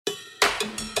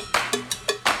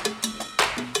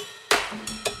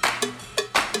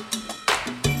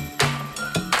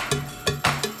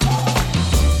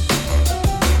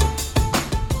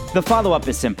The follow-up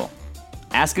is simple.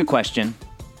 Ask a question,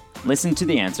 listen to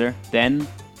the answer, then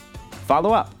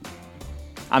follow up.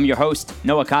 I'm your host,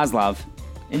 Noah Kozlov.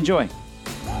 Enjoy.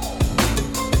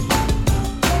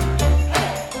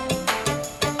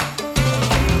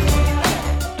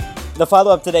 The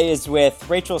follow-up today is with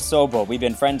Rachel Sobel. We've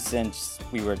been friends since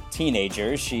we were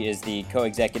teenagers. She is the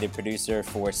co-executive producer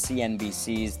for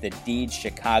CNBC's The Deed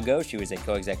Chicago. She was a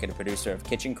co-executive producer of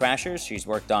Kitchen Crashers. She's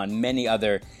worked on many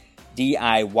other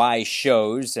DIY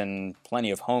shows and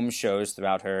plenty of home shows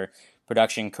throughout her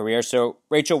production career. So,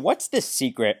 Rachel, what's the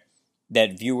secret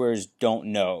that viewers don't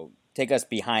know? Take us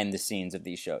behind the scenes of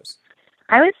these shows.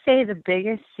 I would say the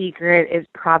biggest secret is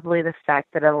probably the fact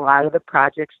that a lot of the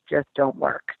projects just don't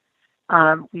work.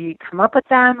 We come up with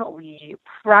them, we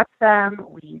prep them,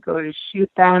 we go to shoot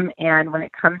them, and when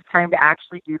it comes time to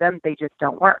actually do them, they just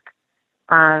don't work.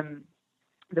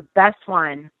 The best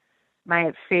one,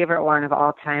 my favorite one of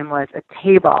all time, was a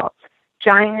table,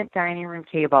 giant dining room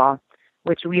table,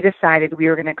 which we decided we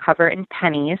were going to cover in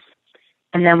pennies,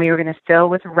 and then we were going to fill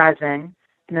with resin,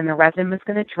 and then the resin was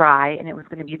going to dry, and it was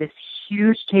going to be this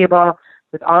huge table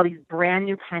with all these brand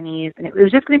new pennies, and it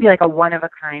was just going to be like a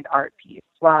one-of-a-kind art piece.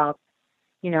 Well,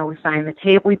 we find the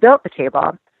table, we built the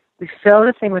table, we fill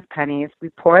the thing with pennies, we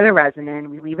pour the resin in,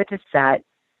 we leave it to set,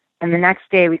 and the next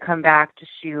day we come back to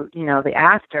shoot, the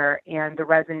after, and the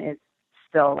resin is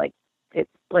still like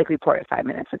we poured it 5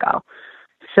 minutes ago.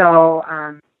 So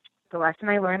the lesson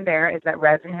I learned there is that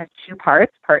resin has two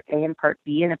parts, part A and part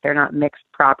B, and if they're not mixed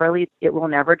properly, it will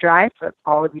never dry for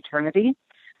all of eternity.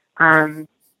 No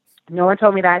one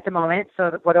told me that at the moment,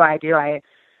 so what do? I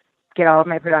get all of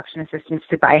my production assistants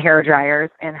to buy hair dryers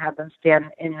and have them stand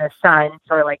in the sun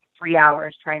for like 3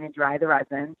 hours trying to dry the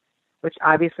resin, which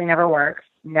obviously never works,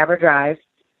 never dries,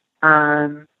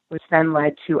 which then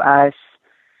led to us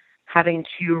having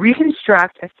to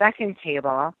reconstruct a second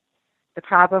table. The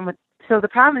problem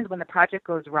is when the project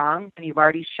goes wrong and you've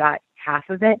already shot half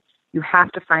of it, you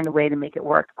have to find a way to make it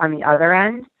work on the other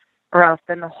end, or else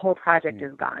then the whole project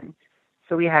is gone.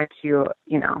 So we had to,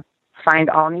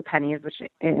 find all new pennies, which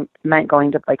meant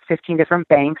going to like 15 different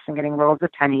banks and getting rolls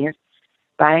of pennies,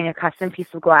 buying a custom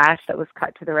piece of glass that was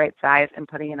cut to the right size and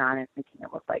putting it on and making it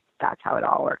look like that's how it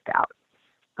all worked out.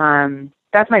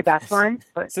 That's my best one.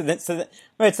 But So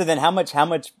then how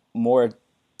much more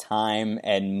time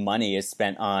and money is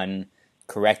spent on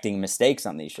correcting mistakes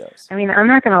on these shows? I mean, I'm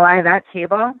not going to lie, that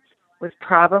table was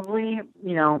probably,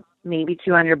 maybe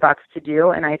 $200 to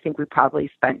do, and I think we probably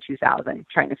spent $2,000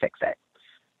 trying to fix it.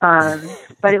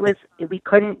 But we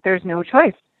couldn't, there's no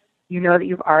choice.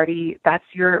 That that's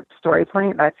your story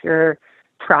point, that's your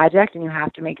project, and you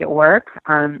have to make it work.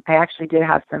 I actually did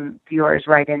have some viewers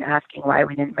write in asking why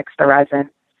we didn't mix the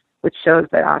resin, which shows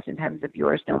that oftentimes the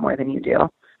viewers know more than you do.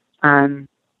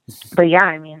 But yeah,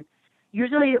 I mean,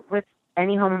 usually with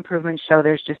any home improvement show,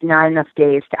 there's just not enough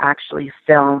days to actually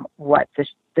film what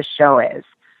the show is.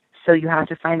 So you have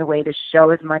to find a way to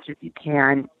show as much as you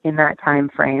can in that time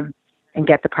frame and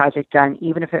get the project done,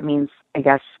 even if it means, I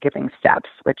guess, skipping steps,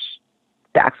 which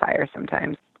backfires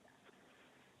sometimes.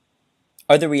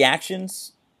 Are the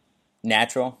reactions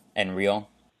natural and real?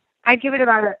 I'd give it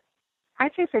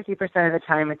I'd say 50% of the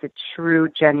time it's a true,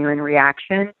 genuine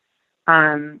reaction.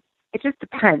 It just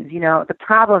depends. The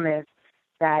problem is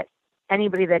that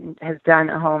anybody that has done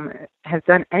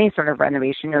any sort of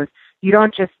renovation knows you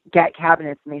don't just get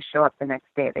cabinets and they show up the next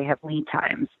day. They have lead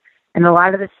times. And a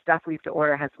lot of the stuff we have to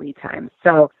order has lead times.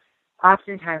 So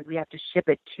oftentimes we have to ship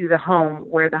it to the home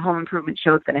where the home improvement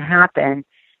show is going to happen.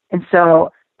 And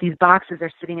so these boxes are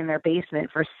sitting in their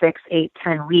basement for 6, 8,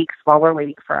 10 weeks while we're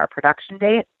waiting for our production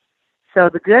date. So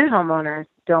the good homeowners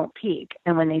don't peek.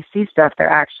 And when they see stuff, they're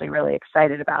actually really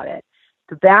excited about it.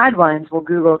 The bad ones will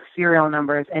Google serial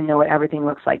numbers and know what everything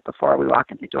looks like before we walk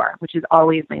in the door, which is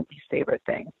always my least favorite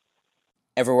thing.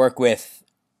 Ever work with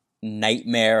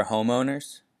nightmare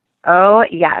homeowners? Oh,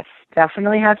 yes.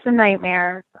 Definitely have some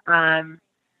nightmares.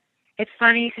 It's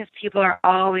funny because people are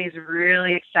always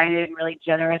really excited and really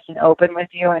generous and open with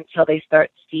you until they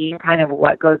start seeing kind of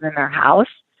what goes in their house.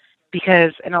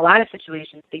 Because in a lot of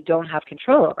situations, they don't have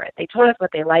control over it. They told us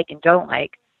what they like and don't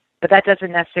like, but that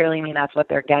doesn't necessarily mean that's what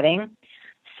they're getting.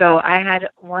 So I had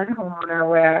one homeowner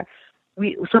where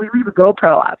we leave a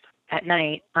GoPro up at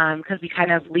night because we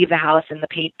kind of leave the house and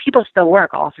people still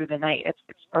work all through the night.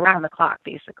 It's around the clock,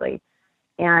 basically.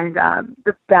 And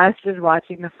the best is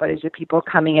watching the footage of people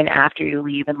coming in after you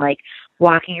leave and like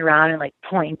walking around and like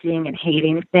pointing and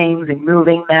hating things and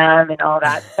moving them and all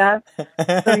that stuff.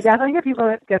 So we definitely get people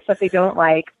that get stuff they don't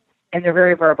like, and they're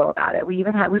very verbal about it. We've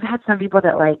had some people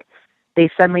that like they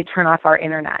suddenly turn off our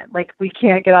internet. Like, we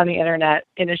can't get on the internet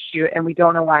in a shoot, and we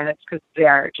don't know why. That's because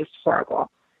they're just horrible.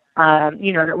 That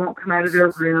won't come out of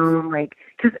their room. Like,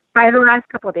 because by the last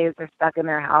couple of days, they're stuck in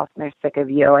their house and they're sick of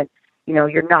you. And,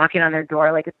 you're knocking on their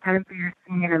door, like, it's time for your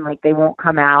scene, and, like, they won't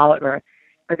come out, or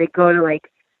they go to,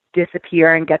 like,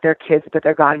 disappear and get their kids, but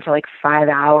they're gone for, like, 5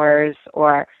 hours,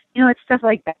 or, it's stuff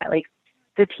like that. Like,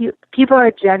 the people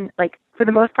are like, for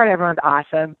the most part, everyone's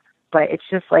awesome, but it's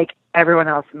just like everyone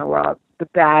else in the world. The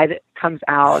bad comes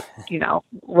out,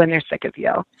 when they're sick of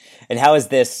you. And how is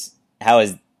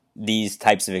these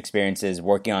types of experiences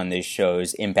working on these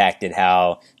shows impacted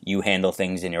how you handle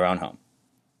things in your own home?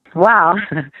 Wow.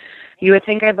 You would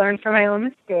think I'd learned from my own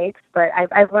mistakes, but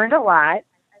I've learned a lot.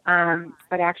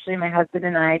 But actually, my husband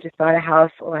and I just bought a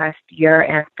house last year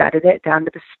and gutted it down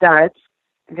to the studs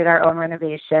and did our own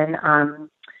renovation.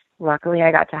 Luckily,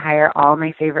 I got to hire all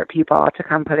my favorite people to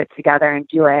come put it together and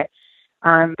do it.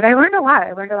 But I learned a lot.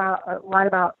 I learned a lot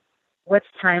about what's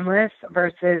timeless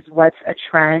versus what's a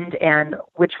trend, and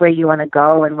which way you want to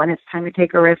go, and when it's time to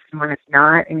take a risk and when it's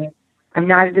not. I mean, I'm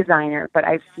not a designer, but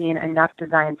I've seen enough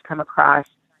designs come across,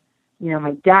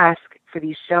 my desk for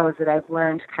these shows that I've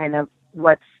learned kind of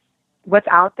what's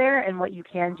out there and what you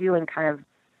can do, and kind of,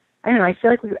 I don't know, I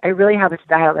feel like I really have a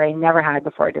style that I never had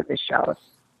before I did this show.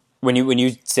 When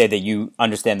you say that you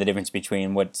understand the difference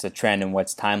between what's a trend and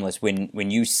what's timeless, when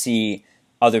you see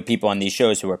other people on these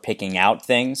shows who are picking out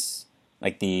things,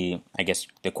 like the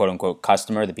quote unquote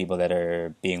customer, the people that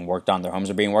are being worked on, their homes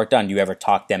are being worked on, do you ever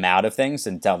talk them out of things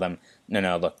and tell them,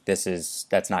 no, look, that's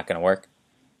not going to work?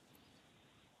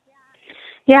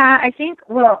 Yeah, I think,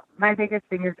 my biggest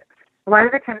thing is, a lot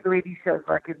of the times the way these shows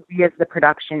work is we as the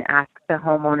production ask the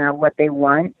homeowner what they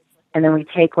want, and then we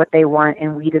take what they want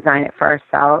and we design it for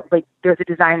ourselves. Like, there's a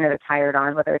designer that's hired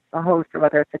on, whether it's the host or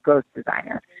whether it's a ghost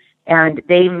designer. And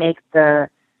they make the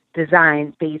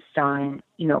designs based on,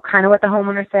 kind of what the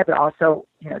homeowner said, but also,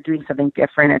 doing something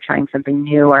different or trying something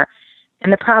new.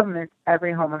 And the problem is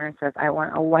every homeowner says, I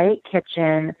want a white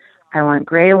kitchen, I want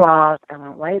gray walls, I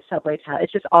want white subway tile.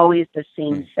 It's just always the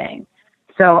same thing.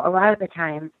 So a lot of the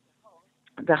time,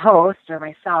 the host or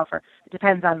myself, or it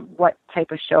depends on what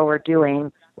type of show we're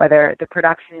doing, whether the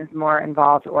production is more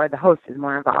involved or the host is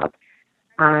more involved,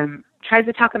 tries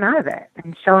to talk them out of it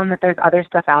and show them that there's other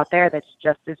stuff out there that's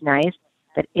just as nice,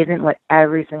 that isn't what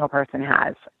every single person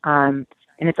has. And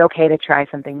it's okay to try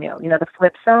something new. The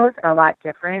flip shows are a lot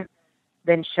different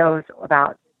than shows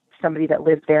about somebody that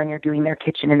lives there and you're doing their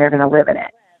kitchen and they're going to live in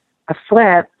it. A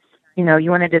flip, you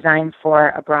want to design for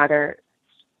a broader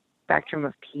spectrum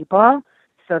of people,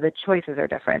 so the choices are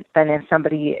different than if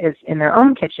somebody is in their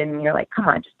own kitchen and you're like, come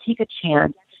on, just take a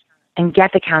chance and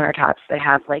get the countertops that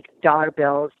have like dollar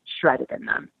bills shredded in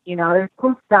them. There's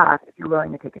cool stuff if you're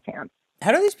willing to take a chance.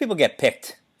 How do these people get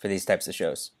picked for these types of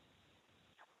shows?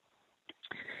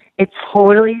 It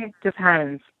totally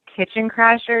depends. Kitchen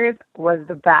Crashers was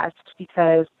the best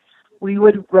because we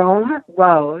would roam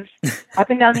rows up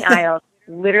and down the aisles,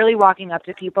 literally walking up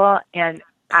to people and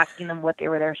asking them what they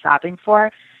were there shopping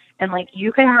for. And like,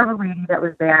 you could have a lady that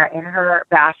was there in her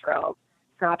bathrobe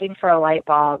shopping for a light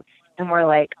bulb, and we're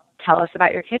like, tell us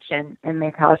about your kitchen. And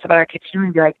they tell us about our kitchen, and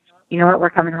we'd be like, you know what,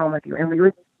 we're coming home with you. And we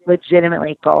would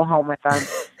legitimately go home with them,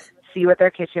 see what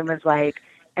their kitchen was like,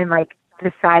 and like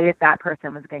decide if that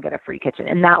person was going to get a free kitchen.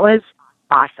 And that was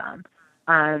awesome.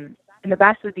 And the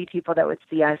best would be people that would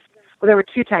see us. Well, there were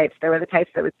two types. There were the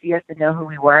types that would see us and know who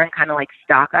we were and kind of like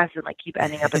stalk us and like keep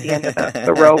ending up at the end of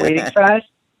the row waiting for us.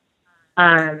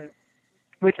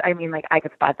 Which, I mean, like, I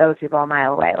could spot those people a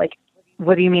mile away. Like,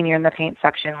 what do you mean you're in the paint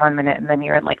section 1 minute and then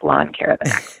you're in like lawn care the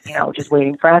next, just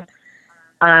waiting for us?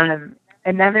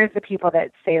 And then there's the people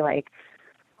that say like,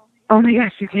 oh my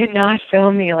gosh, you cannot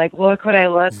film me. Like, look what I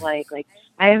look like. Like,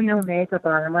 I have no makeup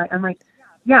on. I'm like,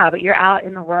 yeah, but you're out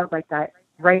in the world like that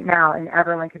right now and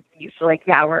everyone can see you. So like,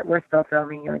 yeah, we're still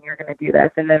filming you and you're going to do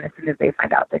this. And then as soon as they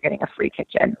find out they're getting a free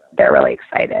kitchen, they're really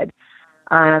excited.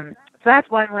 So that's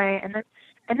one way. And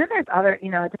then there's other,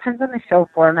 it depends on the show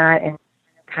format and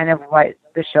kind of what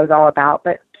the show's all about.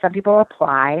 But some people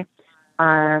apply.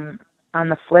 On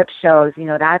the flip shows,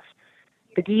 that's,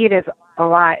 the deed is a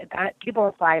lot. That people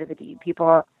apply to the deed. People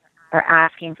are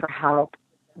asking for help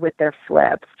with their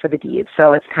flip for the deed.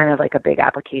 So it's kind of like a big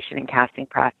application and casting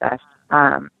process.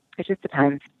 It just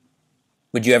depends.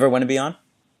 Would you ever want to be on?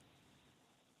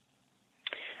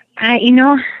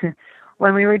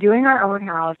 When we were doing our own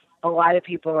house, a lot of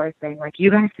people were saying, like,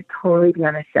 you guys should totally be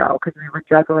on a show, because we were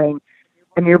juggling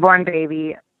a newborn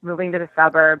baby, moving to the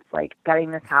suburbs, like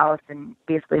getting this house, and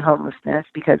basically homelessness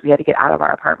because we had to get out of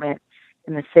our apartment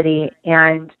in the city.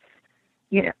 And,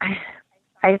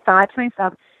 I thought to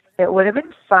myself, It would have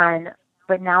been fun,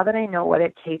 but now that I know what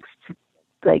it takes to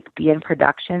like be in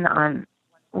production on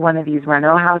one of these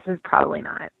reno houses, probably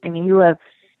not. I mean,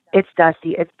 it's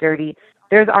dusty, it's dirty.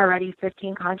 There's already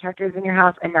 15 contractors in your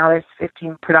house, and now there's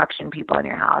 15 production people in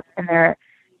your house, and they're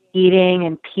eating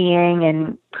and peeing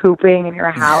and pooping in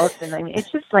your house. And I mean,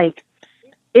 it's just like,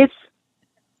 it's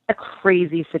a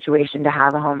crazy situation to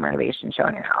have a home renovation show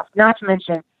in your house. Not to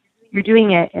mention, you're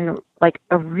doing it in like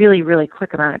a really, really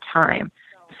quick amount of time.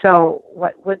 So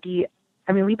what would be,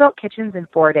 I mean, we built kitchens in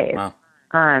 4 days. Wow.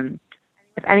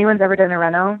 If anyone's ever done a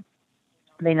reno,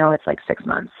 they know it's like 6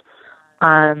 months.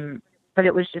 But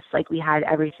it was just like we had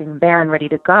everything there and ready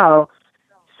to go.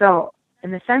 So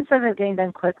in the sense of it getting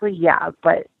done quickly, yeah.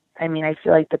 But I mean, I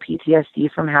feel like the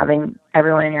PTSD from having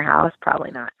everyone in your house,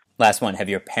 probably not. Last one. Have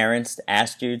your parents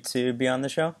asked you to be on the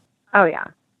show? Oh, yeah.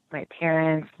 My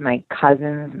parents, my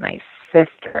cousins, my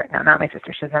sister. No, not my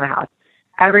sister. She doesn't have a house.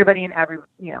 Everybody and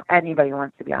anybody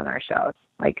wants to be on our shows.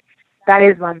 Like, that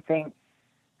is one thing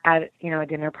at, a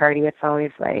dinner party. It's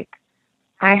always like,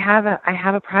 I have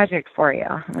a project for you.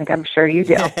 Like, I'm sure you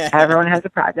do. Everyone has a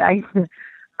project.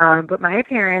 But my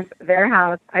parents, their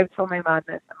house, I've told my mom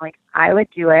this. I'm like, I would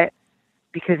do it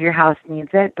because your house needs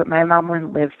it, but my mom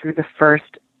wouldn't live through the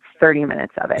first 30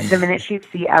 minutes of it. The minute she'd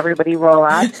see everybody roll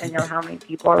up and know how many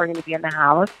people are going to be in the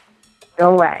house,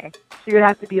 no way. She would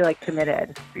have to be, like,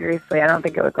 committed. Seriously, I don't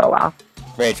think it would go well.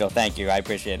 Rachel, thank you. I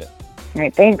appreciate it. All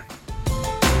right, thanks.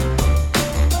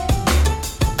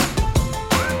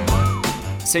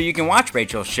 So you can watch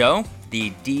Rachel's show.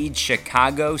 The Deed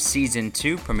Chicago Season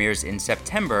 2 premieres in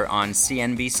September on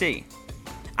CNBC.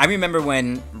 I remember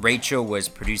when Rachel was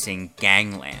producing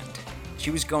Gangland.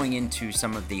 She was going into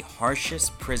some of the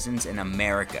harshest prisons in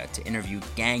America to interview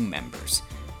gang members,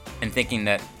 and thinking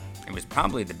that it was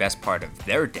probably the best part of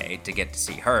their day to get to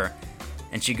see her.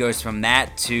 And she goes from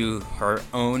that to her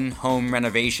own home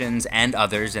renovations and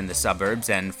others in the suburbs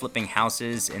and flipping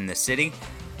houses in the city.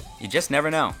 You just never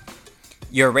know.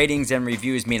 Your ratings and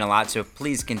reviews mean a lot, so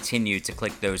please continue to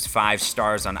click those 5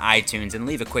 stars on iTunes and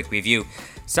leave a quick review.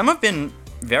 Some have been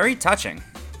very touching.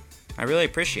 I really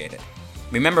appreciate it.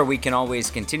 Remember, we can always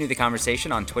continue the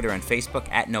conversation on Twitter and Facebook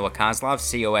at Noah Koslov,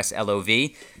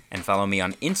 Koslov, and follow me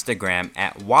on Instagram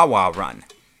at WawaRun.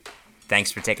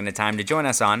 Thanks for taking the time to join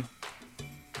us on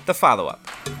The Follow-Up.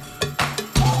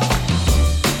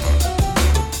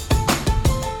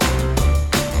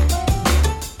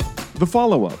 The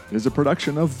Follow-Up is a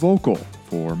production of Vocal.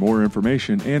 For more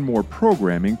information and more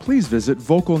programming, please visit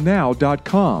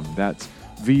vocalnow.com. That's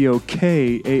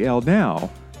VOKAL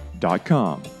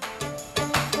now.com.